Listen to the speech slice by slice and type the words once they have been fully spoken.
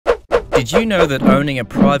Did you know that owning a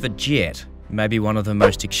private jet may be one of the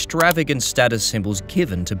most extravagant status symbols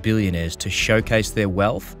given to billionaires to showcase their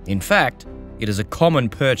wealth? In fact, it is a common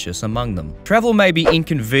purchase among them. Travel may be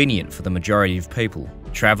inconvenient for the majority of people.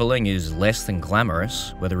 Traveling is less than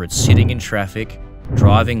glamorous, whether it's sitting in traffic,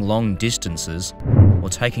 driving long distances, or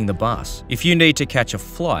taking the bus. If you need to catch a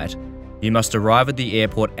flight, you must arrive at the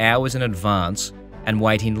airport hours in advance and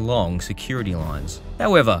wait in long security lines.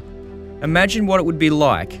 However, imagine what it would be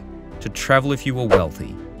like to travel if you were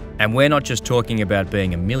wealthy. And we're not just talking about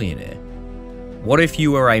being a millionaire. What if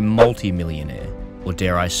you were a multi-millionaire, or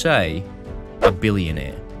dare I say, a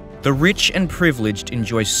billionaire? The rich and privileged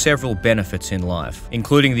enjoy several benefits in life,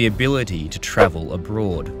 including the ability to travel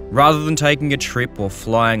abroad. Rather than taking a trip or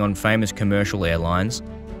flying on famous commercial airlines,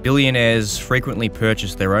 billionaires frequently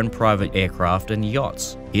purchase their own private aircraft and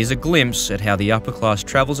yachts. Here's a glimpse at how the upper class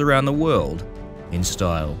travels around the world in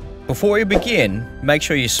style. Before we begin, make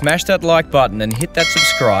sure you smash that like button and hit that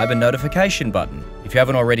subscribe and notification button if you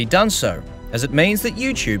haven't already done so, as it means that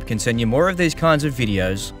YouTube can send you more of these kinds of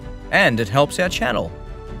videos and it helps our channel.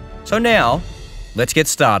 So now, let's get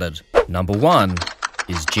started. Number 1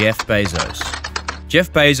 is Jeff Bezos.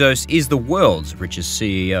 Jeff Bezos is the world's richest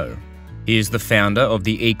CEO. He is the founder of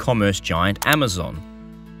the e-commerce giant Amazon.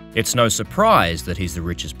 It's no surprise that he's the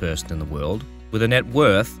richest person in the world, with a net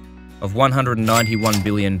worth of $191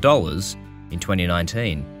 billion in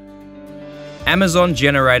 2019. Amazon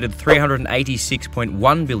generated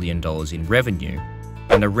 $386.1 billion in revenue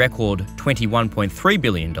and a record $21.3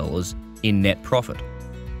 billion in net profit.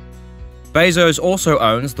 Bezos also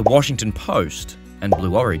owns the Washington Post and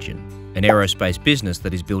Blue Origin, an aerospace business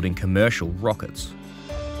that is building commercial rockets.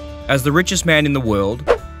 As the richest man in the world,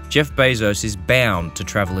 Jeff Bezos is bound to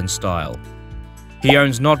travel in style. He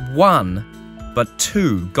owns not one, but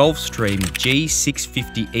 2 Gulfstream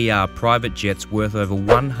G650ER private jets worth over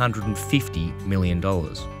 $150 million.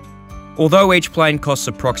 Although each plane costs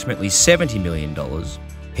approximately $70 million,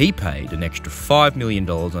 he paid an extra $5 million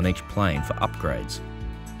on each plane for upgrades.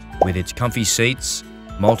 With its comfy seats,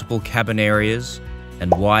 multiple cabin areas,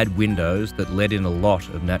 and wide windows that let in a lot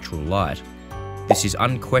of natural light, this is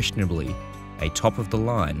unquestionably a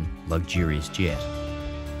top-of-the-line, luxurious jet.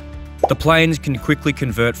 The planes can quickly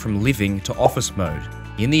convert from living to office mode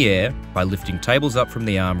in the air by lifting tables up from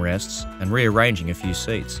the armrests and rearranging a few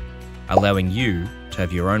seats, allowing you to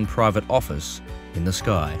have your own private office in the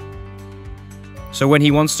sky. So when he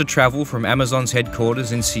wants to travel from Amazon's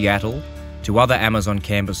headquarters in Seattle to other Amazon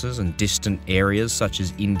campuses and distant areas such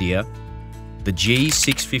as India, the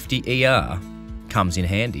G650ER comes in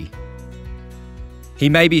handy. He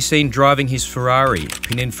may be seen driving his Ferrari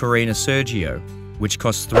Pininfarina Sergio, which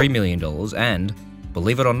costs $3 million and,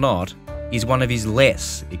 believe it or not, is one of his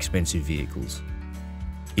less expensive vehicles.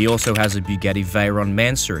 He also has a Bugatti Veyron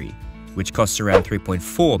Mansory, which costs around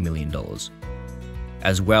 $3.4 million,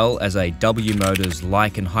 as well as a W Motors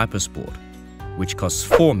Lykan Hypersport, which costs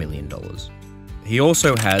 $4 million. He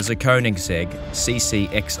also has a Koenigsegg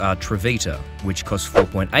CCXR Trevita, which costs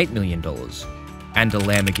 $4.8 million, and a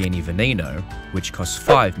Lamborghini Veneno, which costs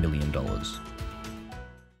 $5 million.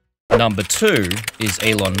 Number 2 is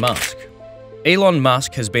Elon Musk. Elon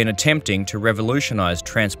Musk has been attempting to revolutionize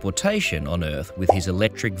transportation on Earth with his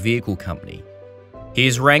electric vehicle company. He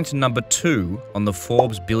is ranked number 2 on the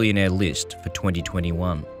Forbes billionaire list for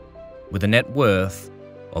 2021, with a net worth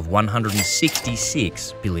of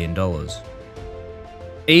 $166 billion.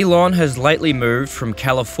 Elon has lately moved from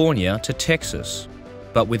California to Texas,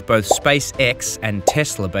 but with both SpaceX and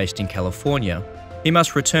Tesla based in California, he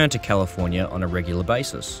must return to California on a regular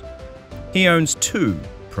basis. He owns 2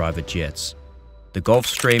 private jets, the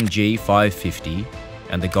Gulfstream G550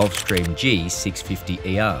 and the Gulfstream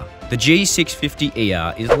G650ER. The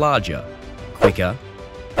G650ER is larger, quicker,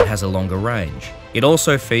 and has a longer range. It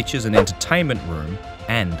also features an entertainment room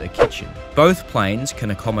and a kitchen. Both planes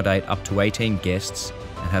can accommodate up to 18 guests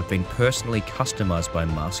and have been personally customized by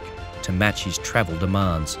Musk to match his travel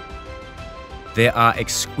demands. There are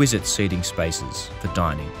exquisite seating spaces for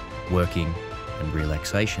dining, working, and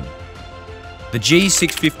relaxation. The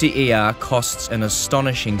G650ER costs an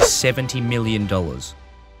astonishing $70 million,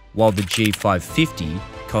 while the G550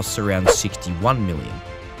 costs around $61 million.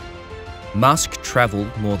 Musk travelled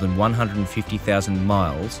more than 150,000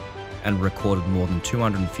 miles and recorded more than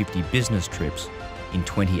 250 business trips in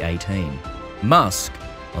 2018. Musk,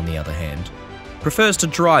 on the other hand, prefers to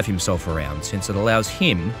drive himself around since it allows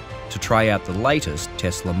him to try out the latest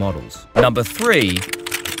Tesla models. Number 3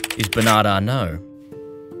 is Bernard Arnault.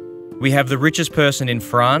 We have the richest person in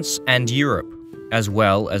France and Europe, as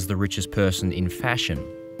well as the richest person in fashion.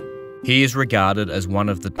 He is regarded as one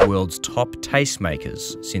of the world's top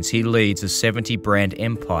tastemakers since he leads a 70-brand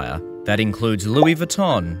empire that includes Louis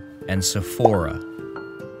Vuitton and Sephora.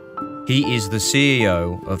 He is the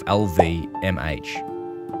CEO of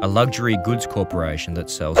LVMH, a luxury goods corporation that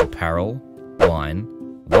sells apparel, wine,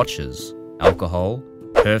 watches, alcohol,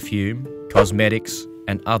 perfume, cosmetics,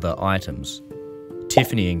 and other items.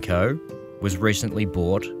 Tiffany & Co. was recently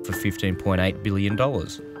bought for $15.8 billion,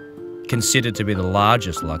 considered to be the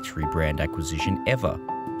largest luxury brand acquisition ever.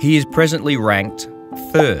 He is presently ranked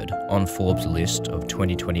third on Forbes' list of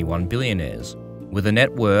 2021 billionaires, with a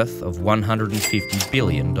net worth of $150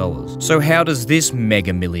 billion. So how does this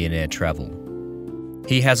mega millionaire travel?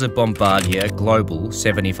 He has a Bombardier Global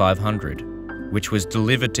 7500, which was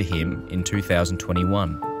delivered to him in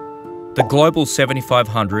 2021. The Global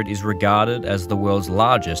 7500 is regarded as the world's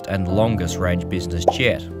largest and longest range business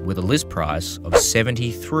jet, with a list price of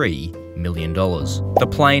 $73 million. The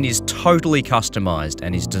plane is totally customized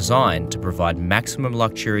and is designed to provide maximum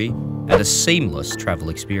luxury and a seamless travel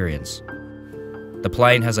experience. The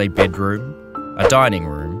plane has a bedroom, a dining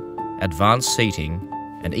room, advanced seating,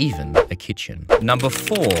 and even a kitchen. Number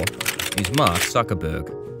 4 is Mark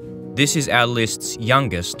Zuckerberg. This is our list's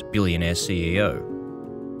youngest billionaire CEO.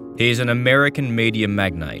 He is an American media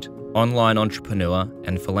magnate, online entrepreneur,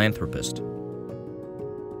 and philanthropist.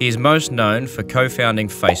 He is most known for co-founding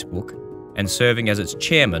Facebook and serving as its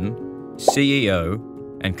chairman, CEO,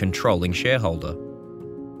 and controlling shareholder.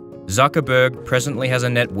 Zuckerberg presently has a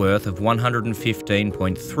net worth of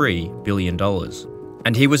 $115.3 billion,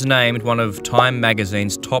 and he was named one of Time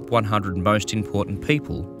magazine's top 100 most important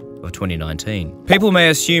people of 2019. People may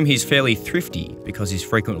assume he's fairly thrifty because he's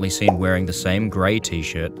frequently seen wearing the same grey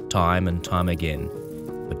t-shirt time and time again.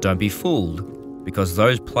 But don't be fooled, because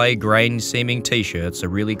those play grain-seeming t-shirts are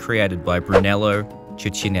really created by Brunello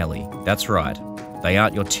Cucinelli. That's right, they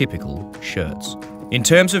aren't your typical shirts. In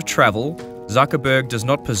terms of travel, Zuckerberg does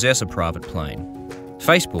not possess a private plane.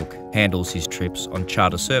 Facebook handles his trips on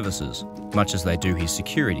charter services, much as they do his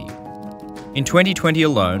security. In 2020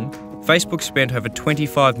 alone, Facebook spent over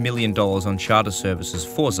 $25 million on charter services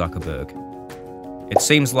for Zuckerberg. It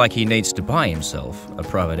seems like he needs to buy himself a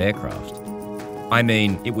private aircraft. I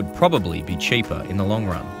mean, it would probably be cheaper in the long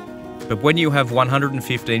run. But when you have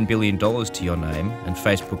 $115 billion to your name and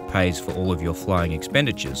Facebook pays for all of your flying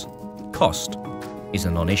expenditures, cost is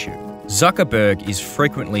a non-issue. Zuckerberg is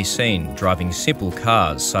frequently seen driving simple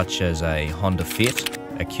cars such as a Honda Fit,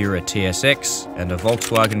 Acura TSX, and a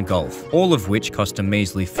Volkswagen Golf, all of which cost a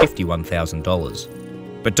measly $51,000.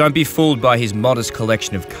 But don't be fooled by his modest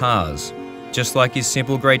collection of cars. Just like his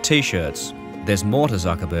simple grey t-shirts, there's more to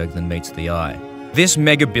Zuckerberg than meets the eye. This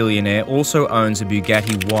mega billionaire also owns a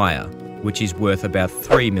Bugatti Wire, which is worth about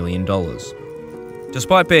 $3 million.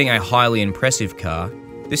 Despite being a highly impressive car,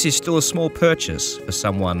 this is still a small purchase for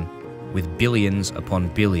someone with billions upon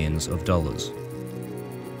billions of dollars.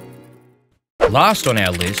 Last on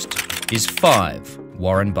our list is 5,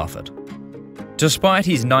 Warren Buffett. Despite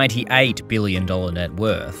his $98 billion net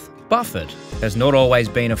worth, Buffett has not always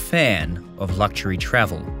been a fan of luxury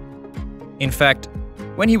travel. In fact,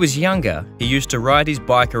 when he was younger, he used to ride his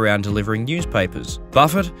bike around delivering newspapers.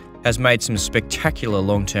 Buffett has made some spectacular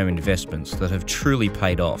long-term investments that have truly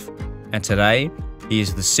paid off, and today he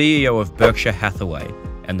is the CEO of Berkshire Hathaway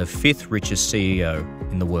and the 5th richest CEO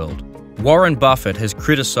in the world. Warren Buffett has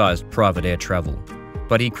criticised private air travel,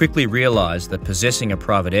 but he quickly realised that possessing a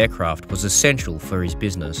private aircraft was essential for his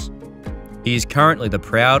business. He is currently the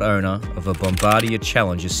proud owner of a Bombardier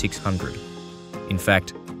Challenger 600. In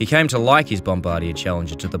fact, he came to like his Bombardier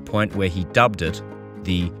Challenger to the point where he dubbed it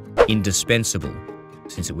the indispensable,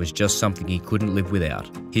 since it was just something he couldn't live without.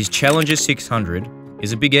 His Challenger 600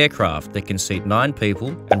 is a big aircraft that can seat 9 people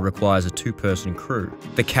and requires a 2-person crew.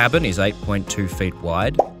 The cabin is 8.2 feet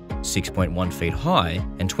wide, 6.1 feet high,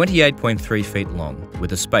 and 28.3 feet long,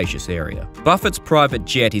 with a spacious area. Buffett's private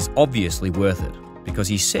jet is obviously worth it, because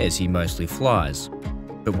he says he mostly flies.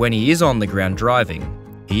 But when he is on the ground driving,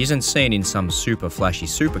 he isn't seen in some super flashy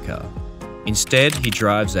supercar. Instead, he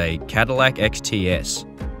drives a Cadillac XTS,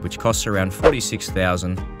 which costs around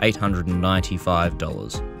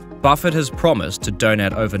 $46,895. Buffett has promised to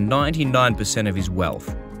donate over 99% of his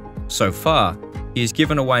wealth. So far, he has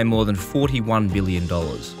given away more than $41 billion,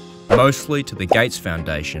 mostly to the Gates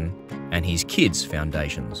Foundation and his kids'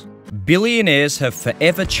 foundations. Billionaires have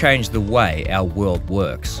forever changed the way our world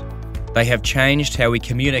works. They have changed how we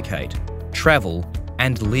communicate, travel,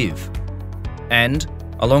 and live. And,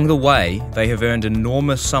 along the way, they have earned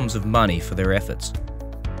enormous sums of money for their efforts.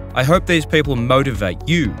 I hope these people motivate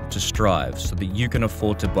you to strive so that you can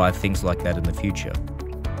afford to buy things like that in the future.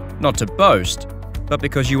 Not to boast, but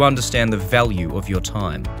because you understand the value of your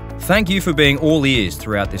time. Thank you for being all ears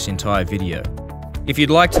throughout this entire video. If you'd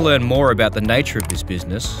like to learn more about the nature of this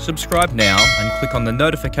business, subscribe now and click on the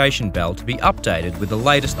notification bell to be updated with the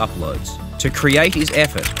latest uploads. To create is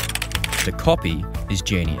effort. To copy is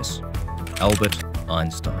genius. Albert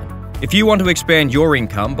Einstein. If you want to expand your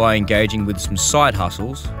income by engaging with some side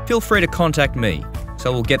hustles, feel free to contact me,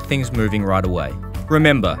 so we'll get things moving right away.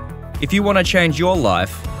 Remember, if you want to change your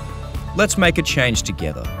life, let's make a change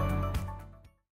together.